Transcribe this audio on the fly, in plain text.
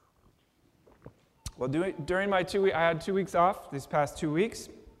Well, during my 2 weeks, I had 2 weeks off these past 2 weeks,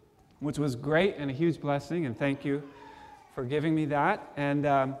 which was great and a huge blessing, and thank you for giving me that.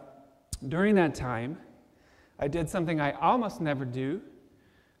 And during that time, I did something I almost never do.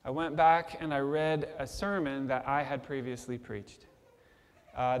 I went back and I read a sermon that I had previously preached.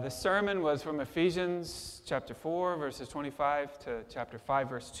 The sermon was from Ephesians chapter 4, verses 25 to chapter 5,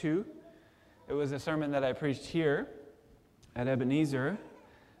 verse 2. It was a sermon that I preached here at Ebenezer.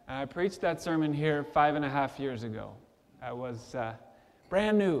 And I preached that sermon here 5.5 years ago. I was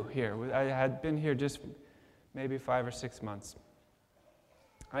brand new here. I had been here just maybe 5 or 6 months.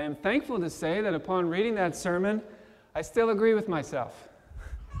 I am thankful to say that upon reading that sermon, I still agree with myself.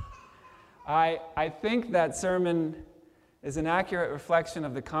 I think that sermon is an accurate reflection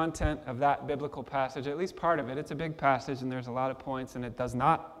of the content of that biblical passage, at least part of it. It's a big passage and there's a lot of points and it does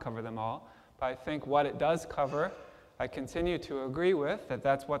not cover them all. But I think what it does cover, I continue to agree with,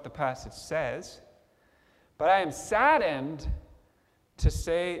 that's what the passage says. But I am saddened to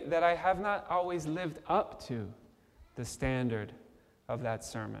say that I have not always lived up to the standard of that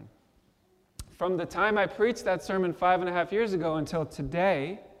sermon. From the time I preached that sermon 5.5 years ago until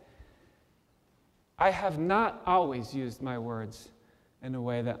today, I have not always used my words in a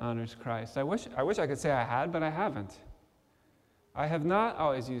way that honors Christ. I wish I could say I had, but I haven't. I have not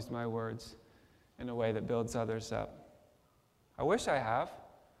always used my words in a way that builds others up. I wish I have,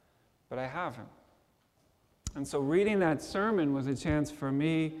 but I haven't. And so reading that sermon was a chance for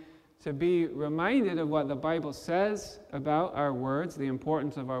me to be reminded of what the Bible says about our words, the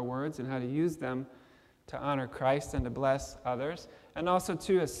importance of our words, and how to use them to honor Christ and to bless others, and also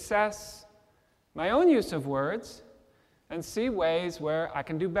to assess my own use of words and see ways where I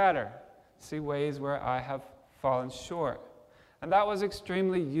can do better, see ways where I have fallen short. And that was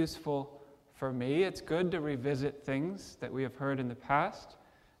extremely useful for me. It's good to revisit things that we have heard in the past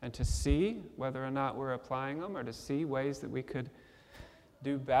and to see whether or not we're applying them or to see ways that we could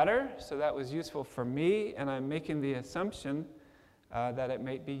do better. So that was useful for me, and I'm making the assumption that it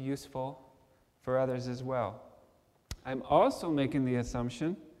may be useful for others as well. I'm also making the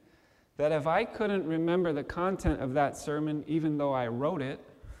assumption that if I couldn't remember the content of that sermon, even though I wrote it,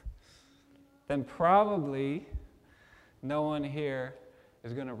 then probably no one here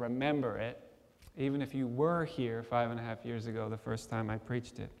is going to remember it, even if you were here 5.5 years ago, the first time I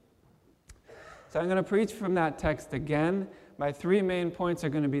preached it. So I'm going to preach from that text again. My 3 main points are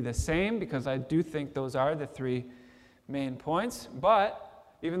going to be the same because I do think those are the 3 main points.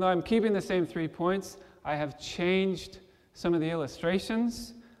 But even though I'm keeping the same 3 points, I have changed some of the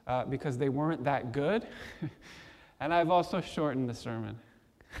illustrations because they weren't that good. And I've also shortened the sermon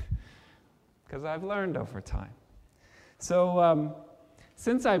because I've learned over time. So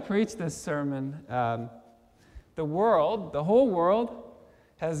since I preached this sermon, the whole world,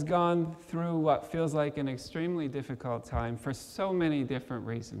 has gone through what feels like an extremely difficult time for so many different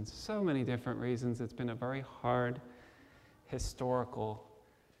reasons. So many different reasons. It's been a very hard historical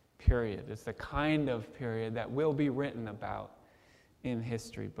period. It's the kind of period that will be written about in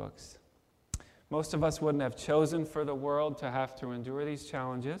history books. Most of us wouldn't have chosen for the world to have to endure these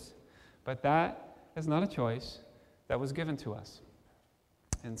challenges, but that is not a choice that was given to us.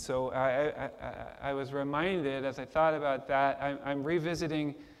 And so I was reminded as I thought about that, I'm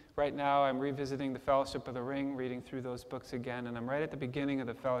revisiting the Fellowship of the Ring, reading through those books again, and I'm right at the beginning of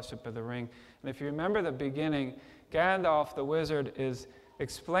the Fellowship of the Ring. And if you remember the beginning, Gandalf the wizard is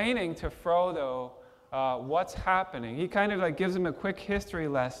explaining to Frodo what's happening. He kind of like gives him a quick history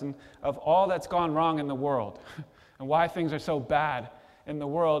lesson of all that's gone wrong in the world and why things are so bad in the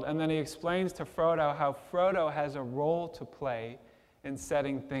world. And then he explains to Frodo how Frodo has a role to play in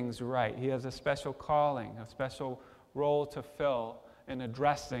setting things right. He has a special calling, a special role to fill in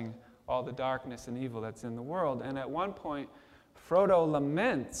addressing all the darkness and evil that's in the world. And at one point, Frodo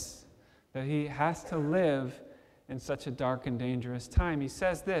laments that he has to live in such a dark and dangerous time. He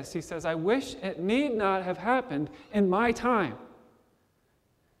says this, he says, "I wish it need not have happened in my time."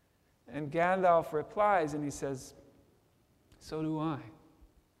 And Gandalf replies and he says, "So do I.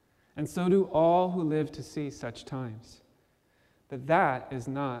 And so do all who live to see such times. But that is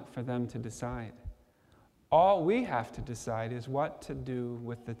not for them to decide. All we have to decide is what to do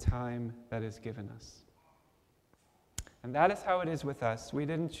with the time that is given us." And that is how it is with us. We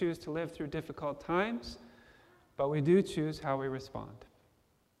didn't choose to live through difficult times, but we do choose how we respond.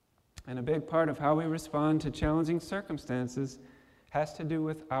 And a big part of how we respond to challenging circumstances has to do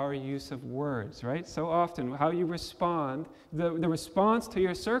with our use of words, right? So often, how you respond, the response to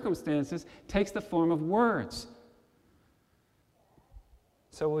your circumstances takes the form of words.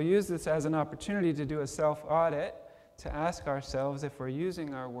 So we'll use this as an opportunity to do a self-audit, to ask ourselves if we're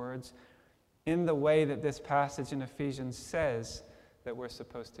using our words in the way that this passage in Ephesians says that we're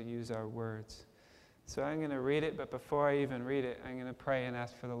supposed to use our words. So I'm going to read it, but before I even read it, I'm going to pray and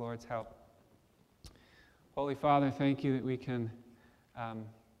ask for the Lord's help. Holy Father, thank you that we can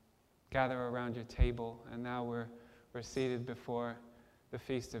gather around your table, and now we're seated before the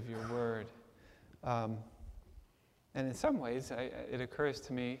feast of your word. And in some ways, it occurs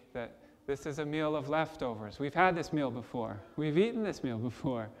to me that this is a meal of leftovers. We've had this meal before. We've eaten this meal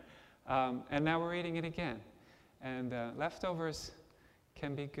before. And now we're eating it again. And leftovers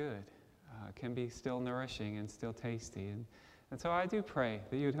can be good, can be still nourishing and still tasty. And so I do pray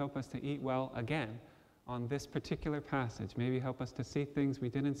that you would help us to eat well again on this particular passage. Maybe help us to see things we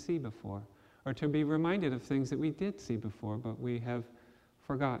didn't see before, or to be reminded of things that we did see before but we have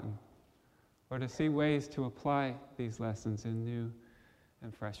forgotten, or to see ways to apply these lessons in new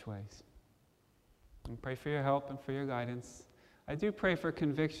and fresh ways. And pray for your help and for your guidance. I do pray for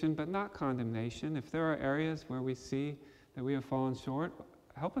conviction, but not condemnation. If there are areas where we see that we have fallen short,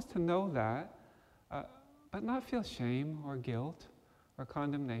 help us to know that, but not feel shame or guilt or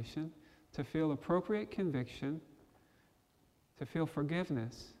condemnation, to feel appropriate conviction, to feel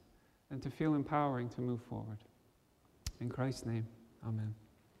forgiveness, and to feel empowering to move forward. In Christ's name, amen.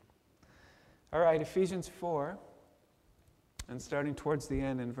 All right, Ephesians 4, and starting towards the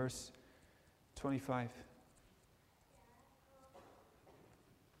end in verse 25.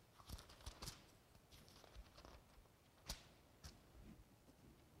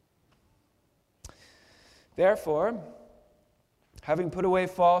 Therefore, having put away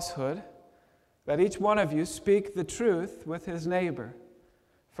falsehood, let each one of you speak the truth with his neighbor,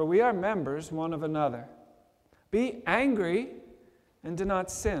 for we are members one of another. Be angry and do not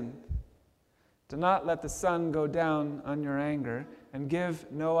sin. Do not let the sun go down on your anger, and give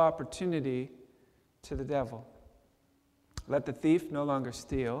no opportunity to the devil. Let the thief no longer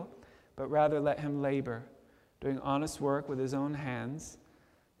steal, but rather let him labor, doing honest work with his own hands,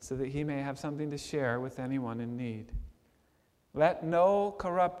 so that he may have something to share with anyone in need. Let no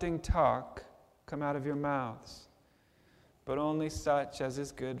corrupting talk come out of your mouths, but only such as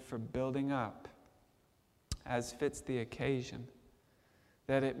is good for building up, as fits the occasion,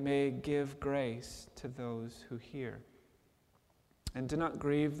 that it may give grace to those who hear. And do not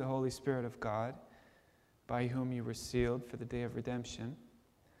grieve the Holy Spirit of God, by whom you were sealed for the day of redemption.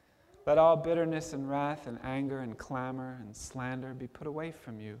 Let all bitterness and wrath and anger and clamor and slander be put away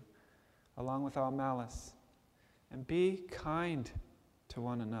from you, along with all malice. And be kind to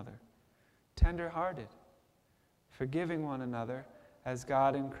one another, tender-hearted, forgiving one another as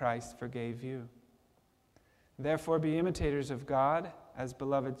God in Christ forgave you. Therefore be imitators of God as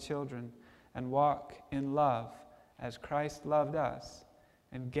beloved children, and walk in love as Christ loved us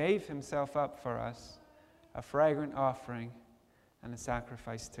and gave himself up for us, a fragrant offering and a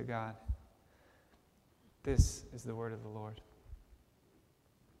sacrifice to God. This is the word of the Lord.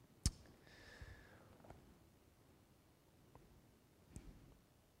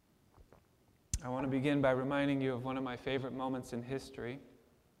 I want to begin by reminding you of one of my favorite moments in history.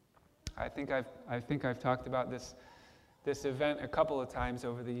 I think I've talked about this event a couple of times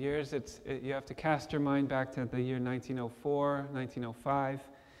over the years. You have to cast your mind back to the year 1904, 1905.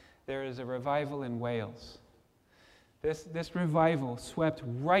 There is a revival in Wales. This revival swept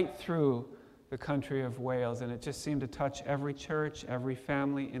right through the country of Wales, and it just seemed to touch every church, every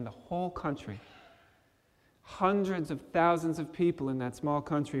family in the whole country. Hundreds of thousands of people in that small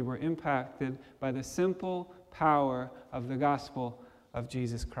country were impacted by the simple power of the gospel of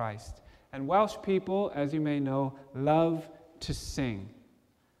Jesus Christ. And Welsh people, as you may know, love to sing.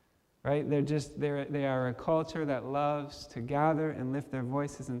 Right? They are a culture that loves to gather and lift their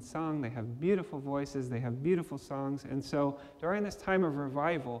voices in song. They have beautiful voices, they have beautiful songs. And so during this time of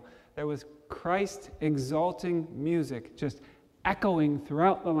revival, there was Christ-exalting music just echoing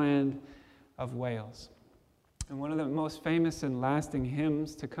throughout the land of Wales. And one of the most famous and lasting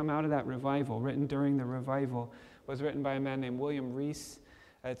hymns to come out of that revival, written during the revival, was written by a man named William Rees.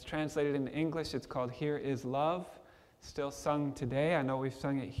 It's translated into English. It's called Here Is Love, still sung today. I know we've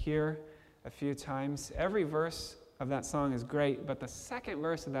sung it here a few times. Every verse of that song is great, but the second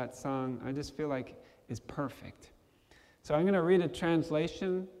verse of that song, I just feel like is perfect. So I'm going to read a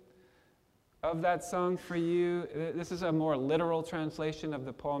translation of that song for you. This is a more literal translation of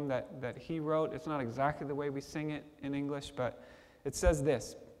the poem that he wrote. It's not exactly the way we sing it in English, but it says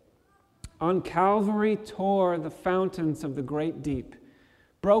this: On Calvary tore the fountains of the great deep.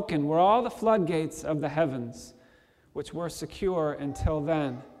 Broken were all the floodgates of the heavens, which were secure until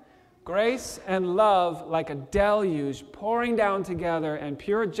then. Grace and love like a deluge pouring down together, and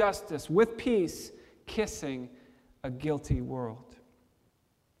pure justice with peace kissing a guilty world.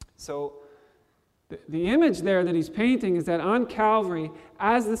 So The image there that he's painting is that on Calvary,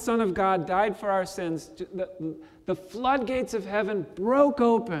 as the Son of God died for our sins, the floodgates of heaven broke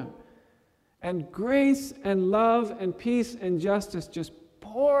open, and grace and love and peace and justice just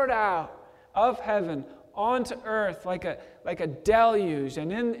poured out of heaven onto earth like a deluge.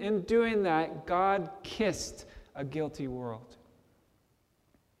 And in doing that, God kissed a guilty world.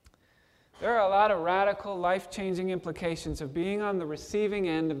 There are a lot of radical, life-changing implications of being on the receiving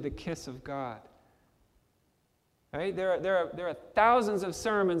end of the kiss of God. Right? There are thousands of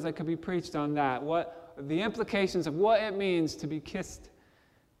sermons that could be preached on that. What the implications of what it means to be kissed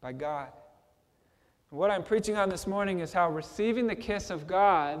by God. What I'm preaching on this morning is how receiving the kiss of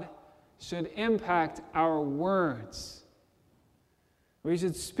God should impact our words. We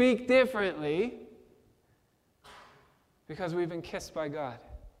should speak differently because we've been kissed by God.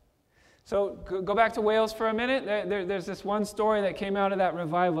 So go back to Wales for a minute. There's this one story that came out of that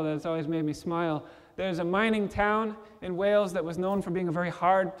revival that's always made me smile. There's a mining town in Wales that was known for being a very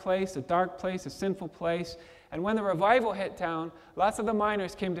hard place, a dark place, a sinful place. And when the revival hit town, lots of the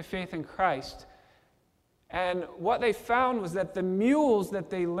miners came to faith in Christ. And what they found was that the mules that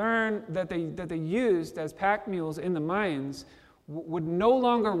they learned, that they used as pack mules in the mines would no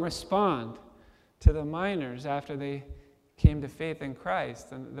longer respond to the miners after they came to faith in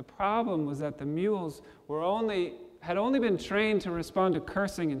Christ. And the problem was that the mules had only been trained to respond to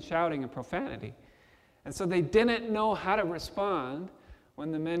cursing and shouting and profanity. And so they didn't know how to respond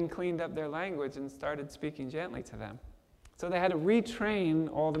when the men cleaned up their language and started speaking gently to them. So they had to retrain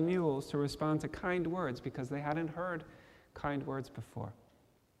all the mules to respond to kind words because they hadn't heard kind words before.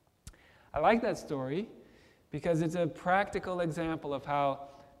 I like that story because it's a practical example of how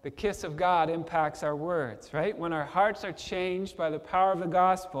the kiss of God impacts our words, right? When our hearts are changed by the power of the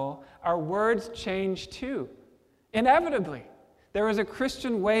gospel, our words change too, inevitably. There is a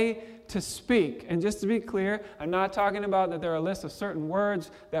Christian way to speak. And just to be clear, I'm not talking about that there are a list of certain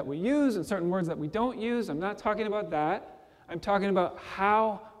words that we use and certain words that we don't use. I'm not talking about that. I'm talking about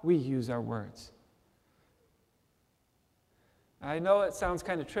how we use our words. I know it sounds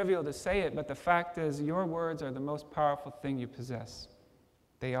kind of trivial to say it, but the fact is your words are the most powerful thing you possess.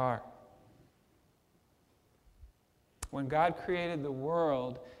 They are. When God created the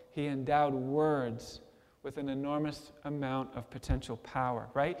world, He endowed words with an enormous amount of potential power,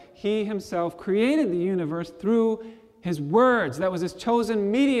 right? He Himself created the universe through His words. That was His chosen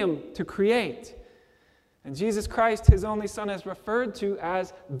medium to create. And Jesus Christ, His only Son, is referred to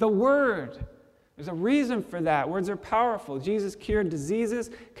as the Word. There's a reason for that. Words are powerful. Jesus cured diseases,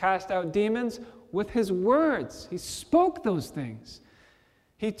 cast out demons with His words. He spoke those things.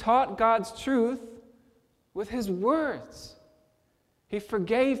 He taught God's truth with His words. He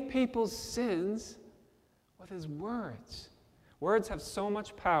forgave people's sins with His words. Words have so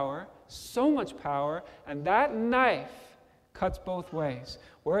much power, and that knife cuts both ways.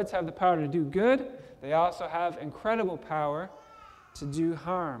 Words have the power to do good. They also have incredible power to do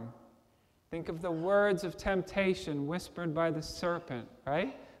harm. Think of the words of temptation whispered by the serpent,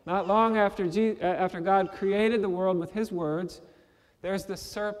 right? Not long after God created the world with His words, there's the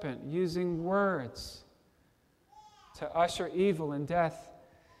serpent using words to usher evil and death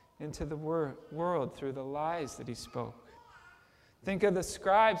into the world through the lies that he spoke. Think of the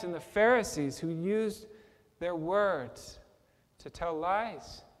scribes and the Pharisees who used their words to tell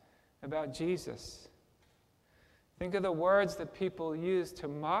lies about Jesus. Think of the words that people used to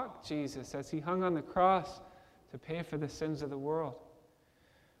mock Jesus as He hung on the cross to pay for the sins of the world.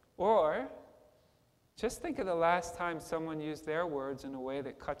 Or just think of the last time someone used their words in a way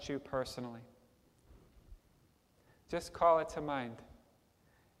that cut you personally. Just call it to mind.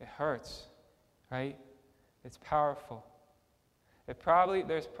 It hurts, right? It's powerful.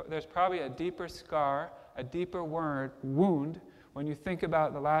 There's probably a deeper scar, a deeper wound when you think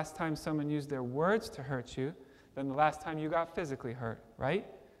about the last time someone used their words to hurt you than the last time you got physically hurt, right?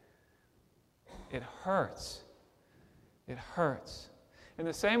 It hurts. It hurts. In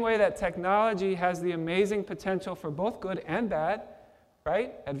the same way that technology has the amazing potential for both good and bad,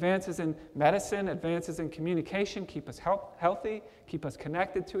 right? Advances in medicine, advances in communication keep us healthy, keep us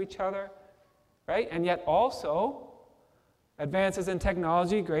connected to each other, right? And yet also, advances in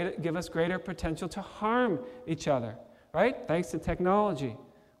technology give us greater potential to harm each other, right? Thanks to technology,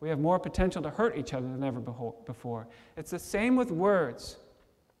 we have more potential to hurt each other than ever before. It's the same with words.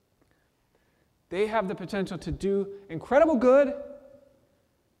 They have the potential to do incredible good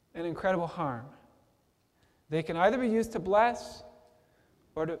and incredible harm. They can either be used to bless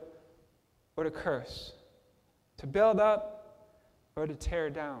or to curse, to build up or to tear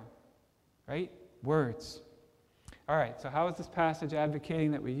down, right? Words. All right, so how is this passage advocating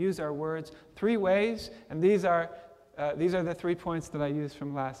that we use our words? 3 ways, and these are the 3 points that I used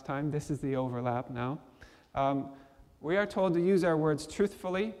from last time. This is the overlap now. We are told to use our words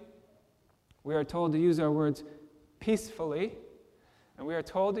truthfully. We are told to use our words peacefully. And we are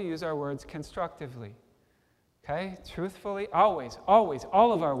told to use our words constructively. Okay? Truthfully, always, always,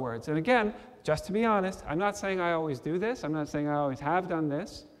 all of our words. And again, just to be honest, I'm not saying I always do this. I'm not saying I always have done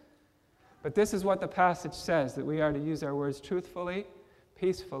this. But this is what the passage says, that we are to use our words truthfully,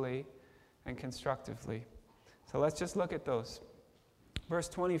 peacefully, and constructively. So let's just look at those. Verse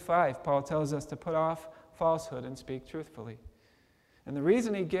 25, Paul tells us to put off falsehood and speak truthfully. And the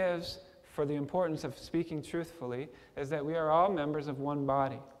reason he gives for the importance of speaking truthfully is that we are all members of one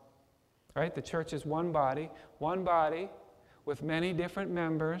body. Right? The church is one body with many different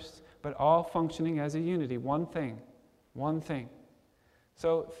members, but all functioning as a unity, one thing.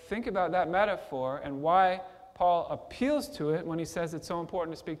 So think about that metaphor and why Paul appeals to it when he says it's so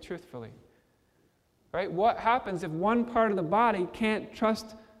important to speak truthfully. Right? What happens if one part of the body can't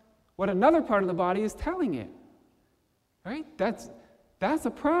trust what another part of the body is telling it? Right? That's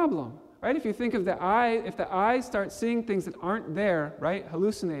a problem. Right? If you think of the eye, if the eyes start seeing things that aren't there, right,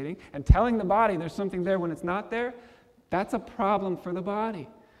 hallucinating, and telling the body there's something there when it's not there, that's a problem for the body.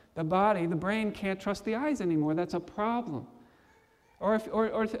 The brain can't trust the eyes anymore. That's a problem. Or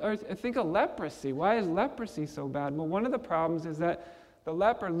think of leprosy. Why is leprosy so bad? Well, one of the problems is that the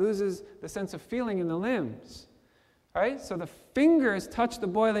leper loses the sense of feeling in the limbs. Right? So the fingers touch the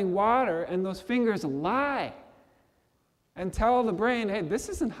boiling water, and those fingers lie and tell the brain, hey, this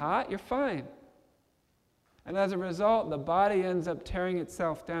isn't hot, you're fine. And as a result, the body ends up tearing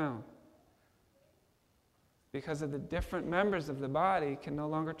itself down because of the different members of the body can no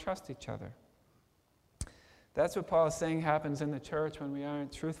longer trust each other. That's what Paul is saying happens in the church when we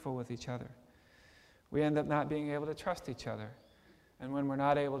aren't truthful with each other. We end up not being able to trust each other. And when we're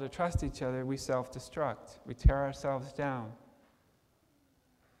not able to trust each other, we self-destruct. We tear ourselves down.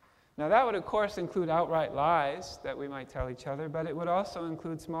 Now that would, of course, include outright lies that we might tell each other, but it would also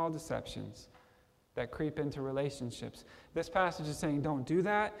include small deceptions that creep into relationships. This passage is saying don't do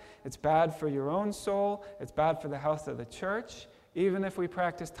that. It's bad for your own soul. It's bad for the health of the church, even if we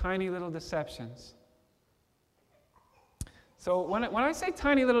practice tiny little deceptions. So when I say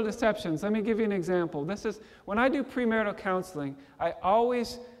tiny little deceptions, let me give you an example. This is when I do premarital counseling, I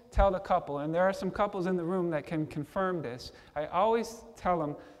always tell the couple, and there are some couples in the room that can confirm this, I always tell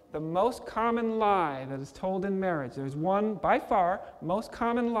them the most common lie that is told in marriage. There's one, by far, most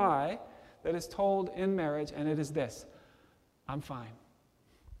common lie that is told in marriage, and it is this: I'm fine.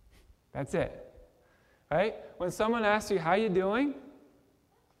 That's it. Right? When someone asks you, how you doing?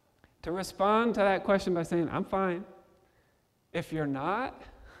 To respond to that question by saying, I'm fine. If you're not,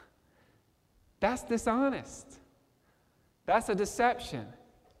 that's dishonest. That's a deception.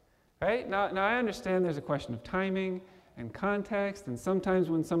 Right? Now I understand there's a question of timing and context, and sometimes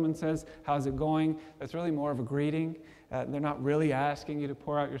when someone says, how's it going, that's really more of a greeting. They're not really asking you to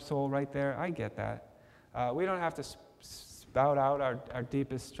pour out your soul right there. I get that. We don't have to spout out our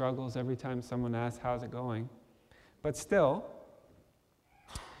deepest struggles every time someone asks, how's it going? But still,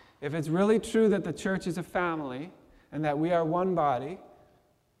 if it's really true that the church is a family and that we are one body,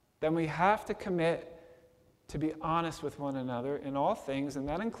 then we have to commit to be honest with one another in all things, and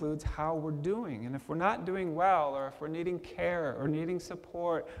that includes how we're doing. And if we're not doing well, or if we're needing care, or needing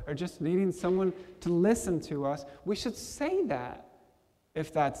support, or just needing someone to listen to us, we should say that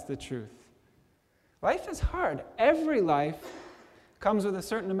if that's the truth. Life is hard. Every life comes with a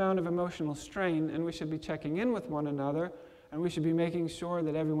certain amount of emotional strain, and we should be checking in with one another, and we should be making sure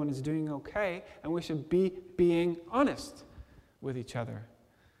that everyone is doing okay, and we should be being honest with each other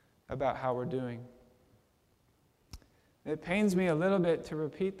about how we're doing. It pains me a little bit to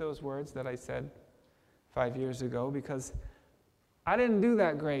repeat those words that I said 5 years ago, because I didn't do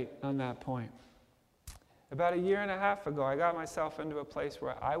that great on that point. About 1.5 years ago, I got myself into a place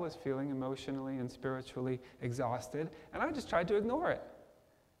where I was feeling emotionally and spiritually exhausted, and I just tried to ignore it.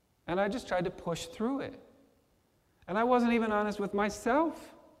 And I just tried to push through it. And I wasn't even honest with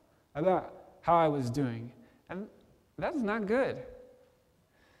myself about how I was doing. And that's not good.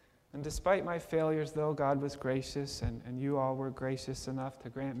 And despite my failures, though, God was gracious, and you all were gracious enough to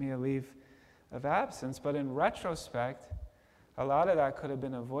grant me a leave of absence. But in retrospect, a lot of that could have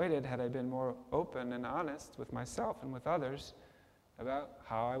been avoided had I been more open and honest with myself and with others about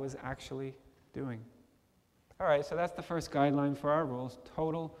how I was actually doing. All right, so that's the first guideline for our rules: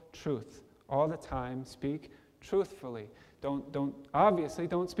 total truth. All the time, speak truthfully. Obviously,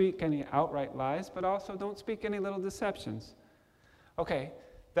 don't speak any outright lies, but also don't speak any little deceptions. Okay,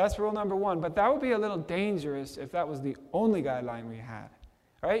 That's rule number one. But that would be a little dangerous if that was the only guideline we had.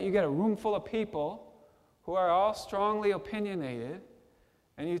 Right? You get a room full of people who are all strongly opinionated,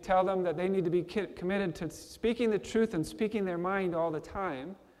 and you tell them that they need to be committed to speaking the truth and speaking their mind all the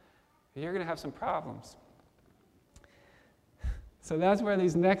time, you're going to have some problems. So that's where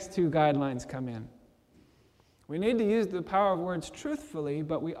these next two guidelines come in. We need to use the power of words truthfully,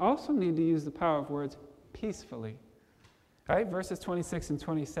 but we also need to use the power of words peacefully. Right? Verses 26 and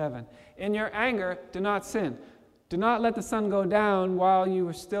 27. In your anger, do not sin. Do not let the sun go down while you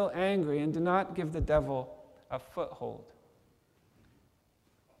are still angry, and do not give the devil a foothold.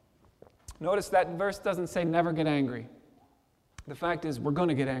 Notice that verse doesn't say never get angry. The fact is, we're going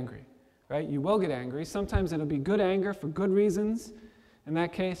to get angry. Right? You will get angry. Sometimes it'll be good anger for good reasons. In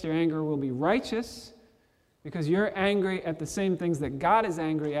that case, your anger will be righteous because you're angry at the same things that God is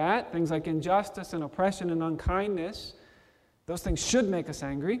angry at, things like injustice and oppression and unkindness. Those things should make us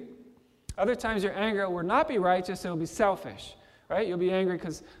angry. Other times your anger will not be righteous, it will be selfish. Right? You'll be angry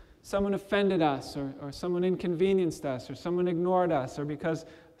because someone offended us, or someone inconvenienced us, or someone ignored us, or because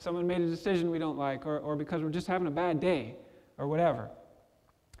someone made a decision we don't like, or because we're just having a bad day, or whatever.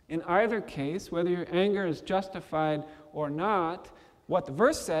 In either case, whether your anger is justified or not, what the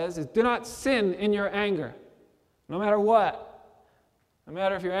verse says is do not sin in your anger, no matter what. No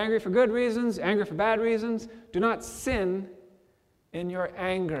matter if you're angry for good reasons, angry for bad reasons, do not sin in your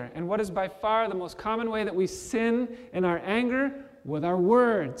anger. And what is by far the most common way that we sin in our anger? With our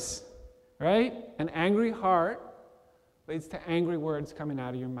words, right? An angry heart leads to angry words coming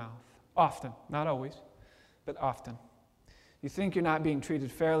out of your mouth. Often, not always, but often. You think you're not being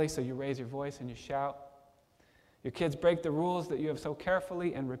treated fairly, so you raise your voice and you shout. Your kids break the rules that you have so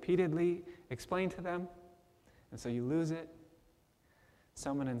carefully and repeatedly explained to them, and so you lose it.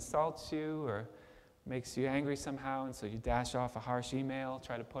 Someone insults you or makes you angry somehow, and so you dash off a harsh email,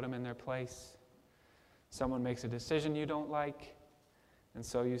 try to put them in their place. Someone makes a decision you don't like, and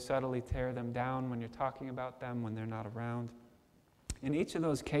so you subtly tear them down when you're talking about them when they're not around. In each of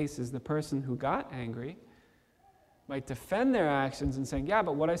those cases, the person who got angry might defend their actions and saying, yeah,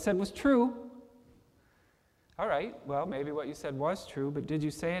 but what I said was true. All right, well, maybe what you said was true, but did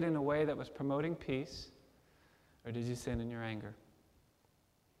you say it in a way that was promoting peace, or did you sin in your anger?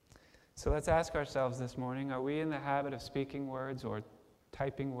 So let's ask ourselves this morning, are we in the habit of speaking words or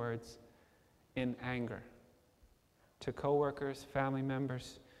typing words in anger to coworkers, family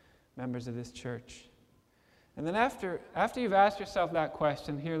members, members of this church? And then after you've asked yourself that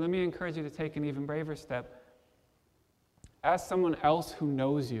question, here, let me encourage you to take an even braver step. Ask someone else who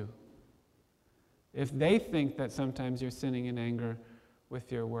knows you if they think that sometimes you're sinning in anger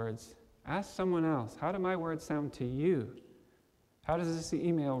with your words. Ask someone else, how do my words sound to you? How does this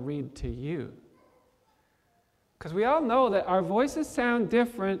email read to you? Because we all know that our voices sound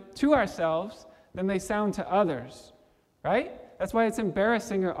different to ourselves than they sound to others, right? That's why it's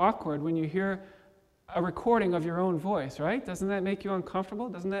embarrassing or awkward when you hear a recording of your own voice, right? Doesn't that make you uncomfortable?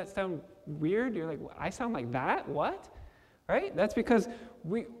 Doesn't that sound weird? You're like, I sound like that? What? Right? That's because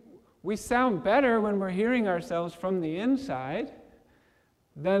we sound better when we're hearing ourselves from the inside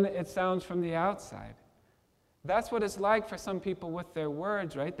than it sounds from the outside. That's what it's like for some people with their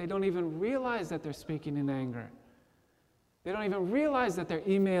words, right? They don't even realize that they're speaking in anger. They don't even realize that they're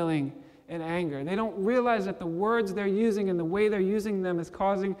emailing in anger. They don't realize that the words they're using and the way they're using them is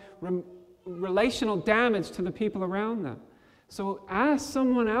causing relational damage to the people around them. So ask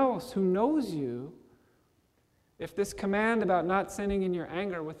someone else who knows you if this command about not sinning in your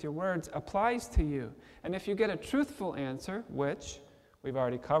anger with your words applies to you. And if you get a truthful answer, which we've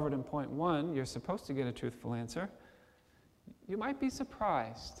already covered in point 1, you're supposed to get a truthful answer, you might be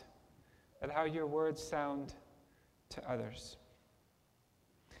surprised at how your words sound to others.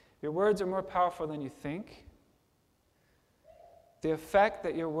 Your words are more powerful than you think. The effect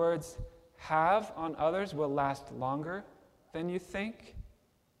that your words have on others will last longer than you think.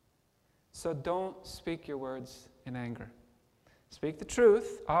 So don't speak your words in anger. Speak the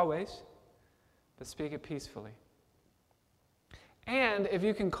truth, always, but speak it peacefully. And if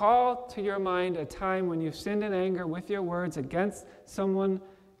you can call to your mind a time when you've sinned in anger with your words against someone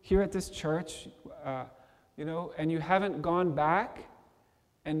here at this church, and you haven't gone back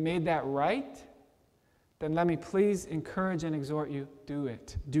and made that right, then let me please encourage and exhort you, do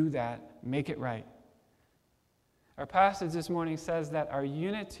it. Do that. Make it right. Our passage this morning says that our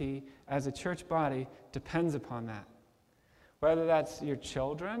unity as a church body depends upon that. Whether that's your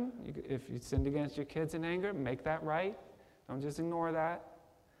children, if you sinned against your kids in anger, make that right. Don't just ignore that.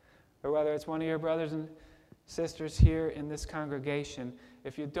 Or whether it's one of your brothers and sisters here in this congregation,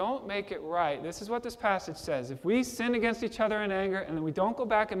 if you don't make it right, this is what this passage says. If we sin against each other in anger and then we don't go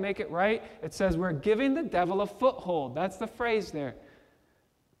back and make it right, it says we're giving the devil a foothold. That's the phrase there.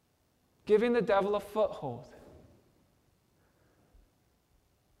 Giving the devil a foothold.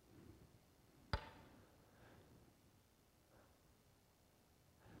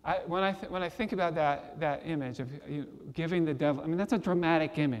 When I think about that image of giving the devil, I mean, that's a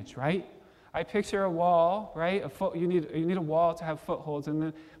dramatic image, right? I picture a wall, right? You need a wall to have footholds.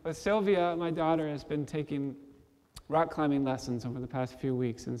 But Sylvia, my daughter, has been taking rock climbing lessons over the past few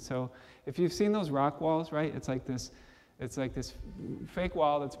weeks. And so if you've seen those rock walls, right? It's like this fake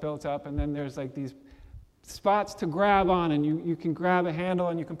wall that's built up, and then there's like these spots to grab on, and you can grab a handle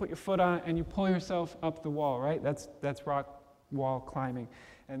and you can put your foot on it and you pull yourself up the wall, right? That's rock wall climbing.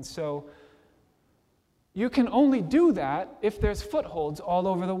 And so you can only do that if there's footholds all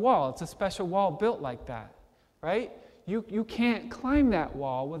over the wall. It's a special wall built like that, right? You can't climb that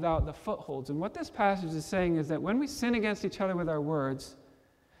wall without the footholds. And what this passage is saying is that when we sin against each other with our words,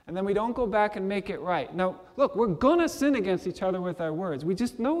 and then we don't go back and make it right. Now, look, we're going to sin against each other with our words. We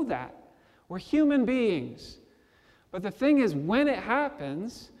just know that. We're human beings. But the thing is, when it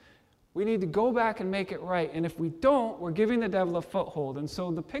happens, we need to go back and make it right. And if we don't, we're giving the devil a foothold. And so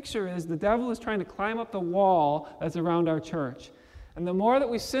the picture is the devil is trying to climb up the wall that's around our church. And the more that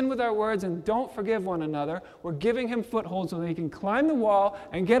we sin with our words and don't forgive one another, we're giving him foothold so that he can climb the wall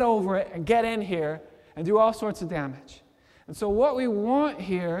and get over it and get in here and do all sorts of damage. And so what we want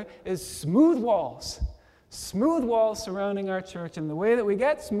here is smooth walls surrounding our church. And the way that we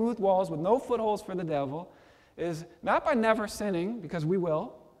get smooth walls with no footholds for the devil is not by never sinning, because we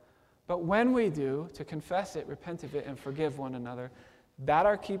will, but when we do, to confess it, repent of it, and forgive one another.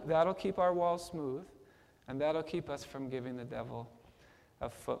 That'll keep our walls smooth, and that'll keep us from giving the devil a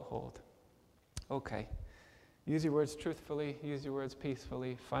foothold. Okay. Use your words truthfully. Use your words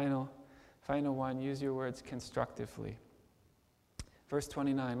peacefully. Final one, use your words constructively. Verse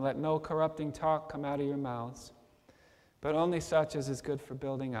 29, let no corrupting talk come out of your mouths, but only such as is good for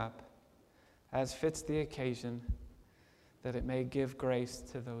building up, as fits the occasion, that it may give grace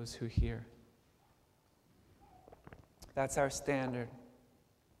to those who hear. That's our standard.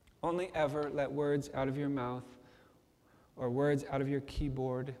 Only ever let words out of your mouth, or words out of your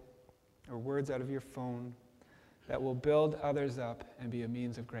keyboard, or words out of your phone that will build others up and be a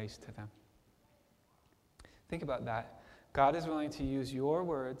means of grace to them. Think about that. God is willing to use your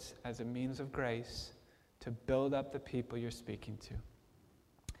words as a means of grace to build up the people you're speaking to.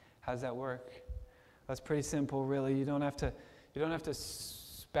 How's that work? That's pretty simple, really. You don't have to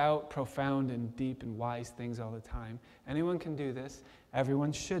spout profound and deep and wise things all the time. Anyone can do this.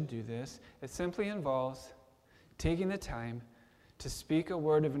 Everyone should do this. It simply involves taking the time to speak a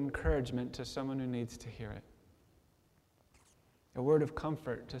word of encouragement to someone who needs to hear it. A word of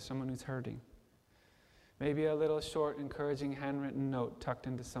comfort to someone who's hurting. Maybe a little short, encouraging, handwritten note tucked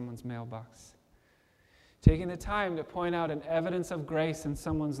into someone's mailbox. Taking the time to point out an evidence of grace in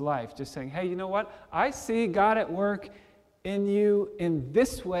someone's life. Just saying, hey, you know what? I see God at work in you in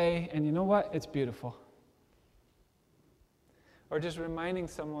this way, and you know what? It's beautiful. Or just reminding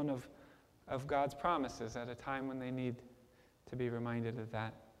someone of God's promises at a time when they need to be reminded of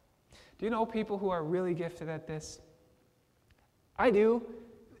that. Do you know people who are really gifted at this? I do.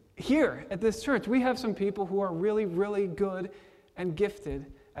 Here at this church, we have some people who are really, really good and gifted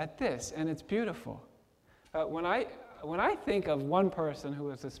at this, and it's beautiful. When I think of one person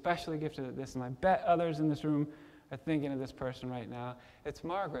who is especially gifted at this, and I bet others in this room are thinking of this person right now, it's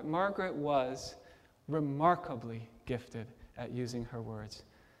Margaret. Margaret was remarkably gifted at using her words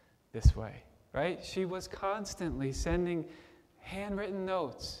this way, right? She was constantly sending handwritten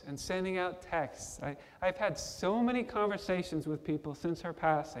notes and sending out texts. I've had so many conversations with people since her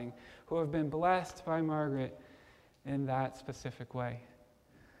passing who have been blessed by Margaret in that specific way.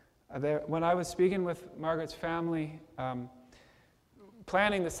 When I was speaking with Margaret's family,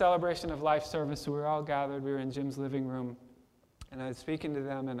 planning the celebration of life service, so we were all gathered, we were in Jim's living room, and I was speaking to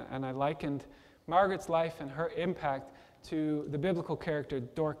them, and I likened Margaret's life and her impact to the biblical character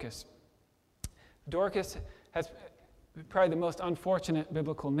Dorcas. Dorcas has probably the most unfortunate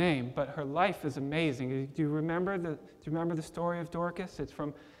biblical name, but her life is amazing. Do you remember the story of Dorcas? It's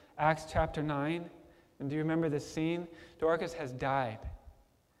from Acts chapter 9. And do you remember this scene? Dorcas has died.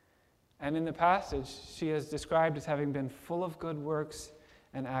 And in the passage, she is described as having been full of good works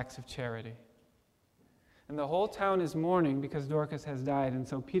and acts of charity. And the whole town is mourning because Dorcas has died. And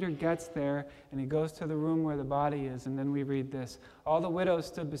so Peter gets there, and he goes to the room where the body is, and then we read this. All the widows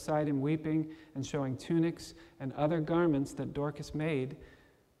stood beside him weeping and showing tunics and other garments that Dorcas made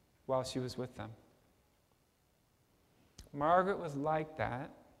while she was with them. Margaret was like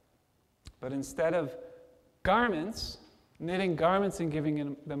that, but instead of garments, knitting garments and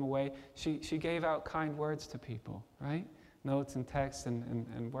giving them away, she gave out kind words to people, right? Notes and texts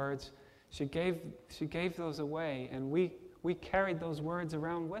and words. She gave those away, and we carried those words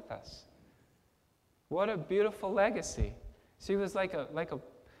around with us. What a beautiful legacy. She was like a,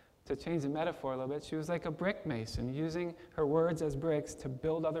 to change the metaphor a little bit, she was like a brick mason, using her words as bricks to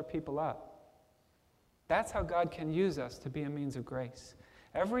build other people up. That's how God can use us to be a means of grace.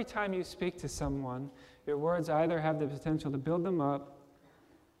 Every time you speak to someone, your words either have the potential to build them up,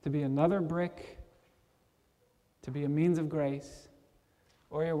 to be another brick, to be a means of grace,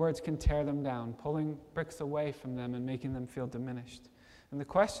 or your words can tear them down, pulling bricks away from them and making them feel diminished. And the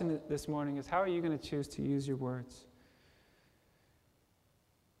question this morning is, how are you going to choose to use your words?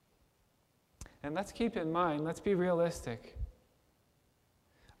 And let's keep in mind, let's be realistic.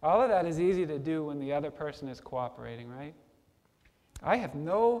 All of that is easy to do when the other person is cooperating, right? I have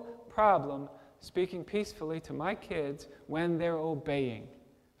no problem speaking peacefully to my kids when they're obeying,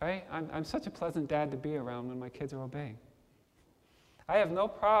 right? I'm such a pleasant dad to be around when my kids are obeying. I have no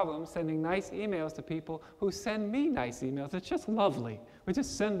problem sending nice emails to people who send me nice emails. It's just lovely. We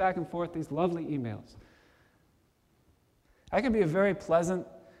just send back and forth these lovely emails. I can be a very pleasant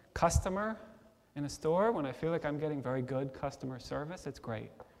customer in a store when I feel like I'm getting very good customer service. It's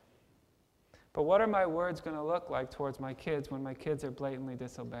great. But what are my words going to look like towards my kids when my kids are blatantly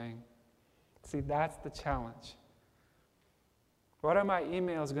disobeying? See, that's the challenge. What are my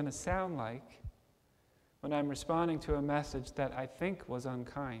emails going to sound like when I'm responding to a message that I think was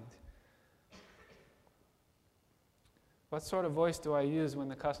unkind? What sort of voice do I use when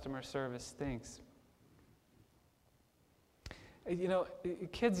the customer service stinks? You know,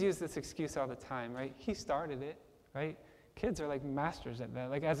 kids use this excuse all the time, right? He started it, right? Kids are like masters at that,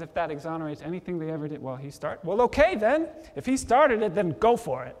 like as if that exonerates anything they ever did. Well, well, okay then. If he started it, then go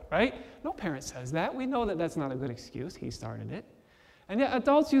for it, right? No parent says that. We know that that's not a good excuse. He started it. And yet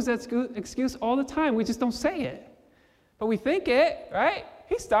adults use that excuse all the time. We just don't say it. But we think it, right?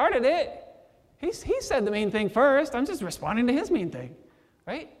 He started it. He said the mean thing first. I'm just responding to his mean thing,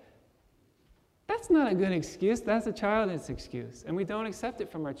 right? That's not a good excuse. That's a childish excuse. And we don't accept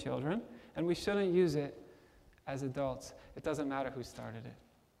it from our children, and we shouldn't use it as adults. It doesn't matter who started it.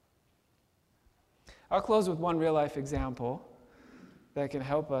 I'll close with one real-life example that can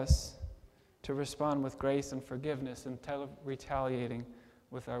help us to respond with grace and forgiveness instead of retaliating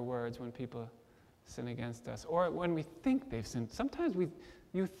with our words when people sin against us, or when we think they've sinned. Sometimes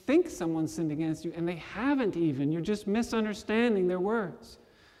you think someone sinned against you, and they haven't even. You're just misunderstanding their words.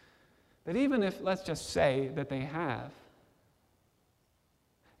 But even if, let's just say that they have,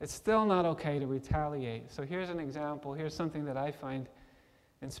 it's still not okay to retaliate. So here's an example. Here's something that I find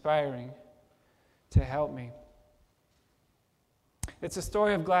inspiring to help me. It's a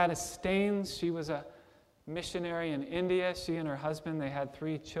story of Gladys Staines. She was a missionary in India. She and her husband, they had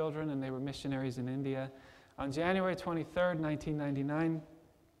 3 children, and they were missionaries in India. On January 23rd, 1999,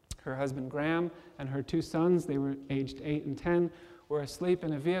 her husband Graham and her 2 sons, they were aged 8 and 10, were asleep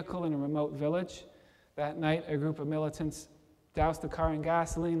in a vehicle in a remote village. That night, a group of militants doused the car in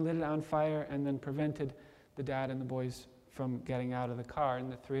gasoline, lit it on fire, and then prevented the dad and the boys from getting out of the car,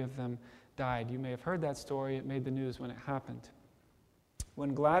 and the 3 of them died. You may have heard that story. It made the news when it happened.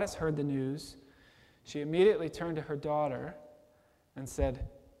 When Gladys heard the news, she immediately turned to her daughter and said,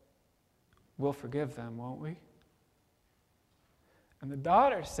 "We'll forgive them, won't we?" And the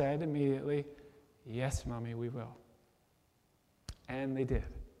daughter said immediately, "Yes, Mommy, we will." And they did.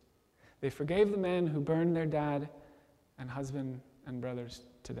 They forgave the men who burned their dad and husband and brothers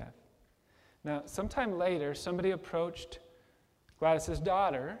to death. Now, sometime later, somebody approached Gladys's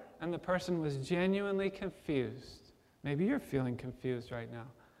daughter, and the person was genuinely confused. Maybe you're feeling confused right now.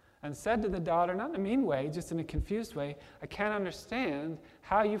 And said to the daughter, not in a mean way, just in a confused way, "I can't understand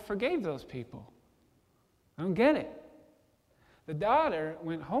how you forgave those people. I don't get it." The daughter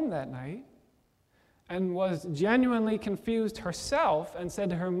went home that night and was genuinely confused herself and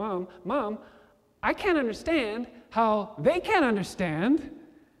said to her mom, "Mom, I can't understand how they can't understand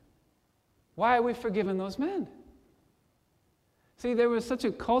why we've forgiven those men." See, there was such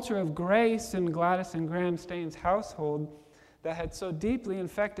a culture of grace in Gladys and Graham Staines' household that had so deeply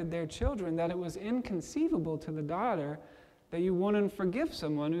infected their children that it was inconceivable to the daughter that you wouldn't forgive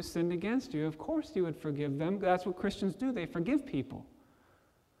someone who sinned against you. Of course you would forgive them. That's what Christians do. They forgive people.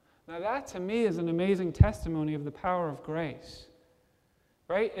 Now that, to me, is an amazing testimony of the power of grace.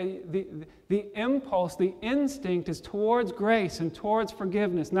 Right? The impulse, the instinct is towards grace and towards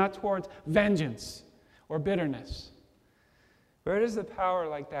forgiveness, not towards vengeance or bitterness. Where does the power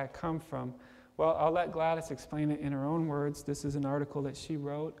like that come from? Well, I'll let Gladys explain it in her own words. This is an article that she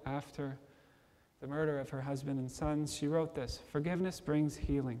wrote after the murder of her husband and sons. She wrote this: "Forgiveness brings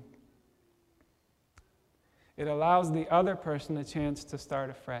healing. It allows the other person a chance to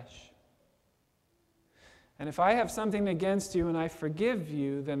start afresh. And if I have something against you and I forgive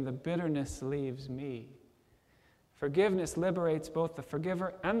you, then the bitterness leaves me. Forgiveness liberates both the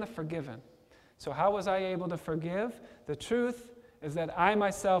forgiver and the forgiven." So how was I able to forgive? The truth is that I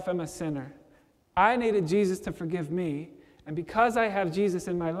myself am a sinner. I needed Jesus to forgive me, and because I have Jesus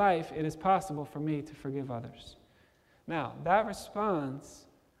in my life, it is possible for me to forgive others. Now, that response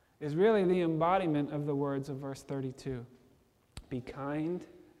is really the embodiment of the words of verse 32. Be kind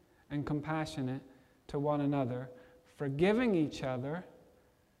and compassionate to one another, forgiving each other,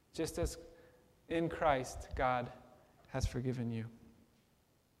 just as in Christ God has forgiven you.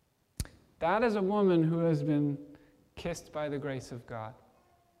 That is a woman who has been kissed by the grace of God.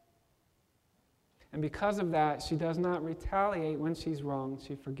 And because of that, she does not retaliate when she's wronged,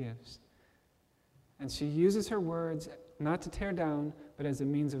 she forgives. And she uses her words not to tear down, but as a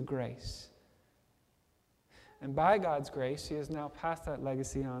means of grace. And by God's grace, she has now passed that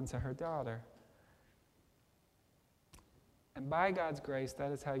legacy on to her daughter. And by God's grace,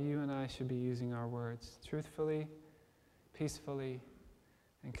 that is how you and I should be using our words, truthfully, peacefully,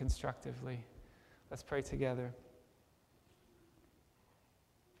 and constructively. Let's pray together.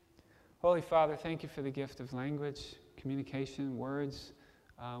 Holy Father, thank you for the gift of language, communication, words.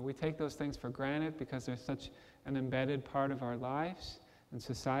 We take those things for granted because they're such an embedded part of our lives and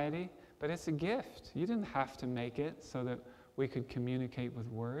society, but it's a gift. You didn't have to make it so that we could communicate with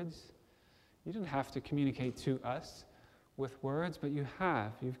words. You didn't have to communicate to us with words, but you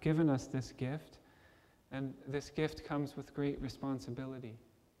have. You've given us this gift, and this gift comes with great responsibility.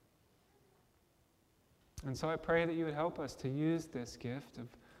 And so I pray that you would help us to use this gift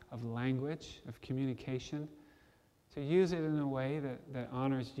of language, of communication, to use it in a way that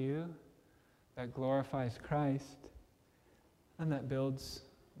honors you, that glorifies Christ, and that builds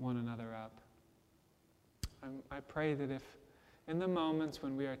one another up. I pray that if in the moments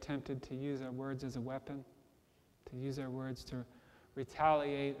when we are tempted to use our words as a weapon, to use our words to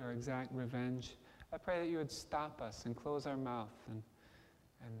retaliate or exact revenge, I pray that you would stop us and close our mouth and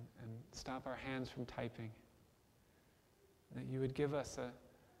stop our hands from typing. That you would give us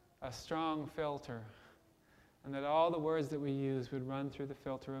a strong filter, and that all the words that we use would run through the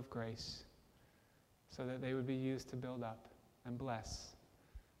filter of grace, so that they would be used to build up and bless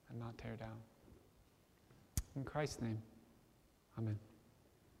and not tear down. In Christ's name, amen.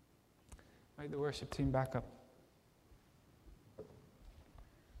 Invite the worship team back up.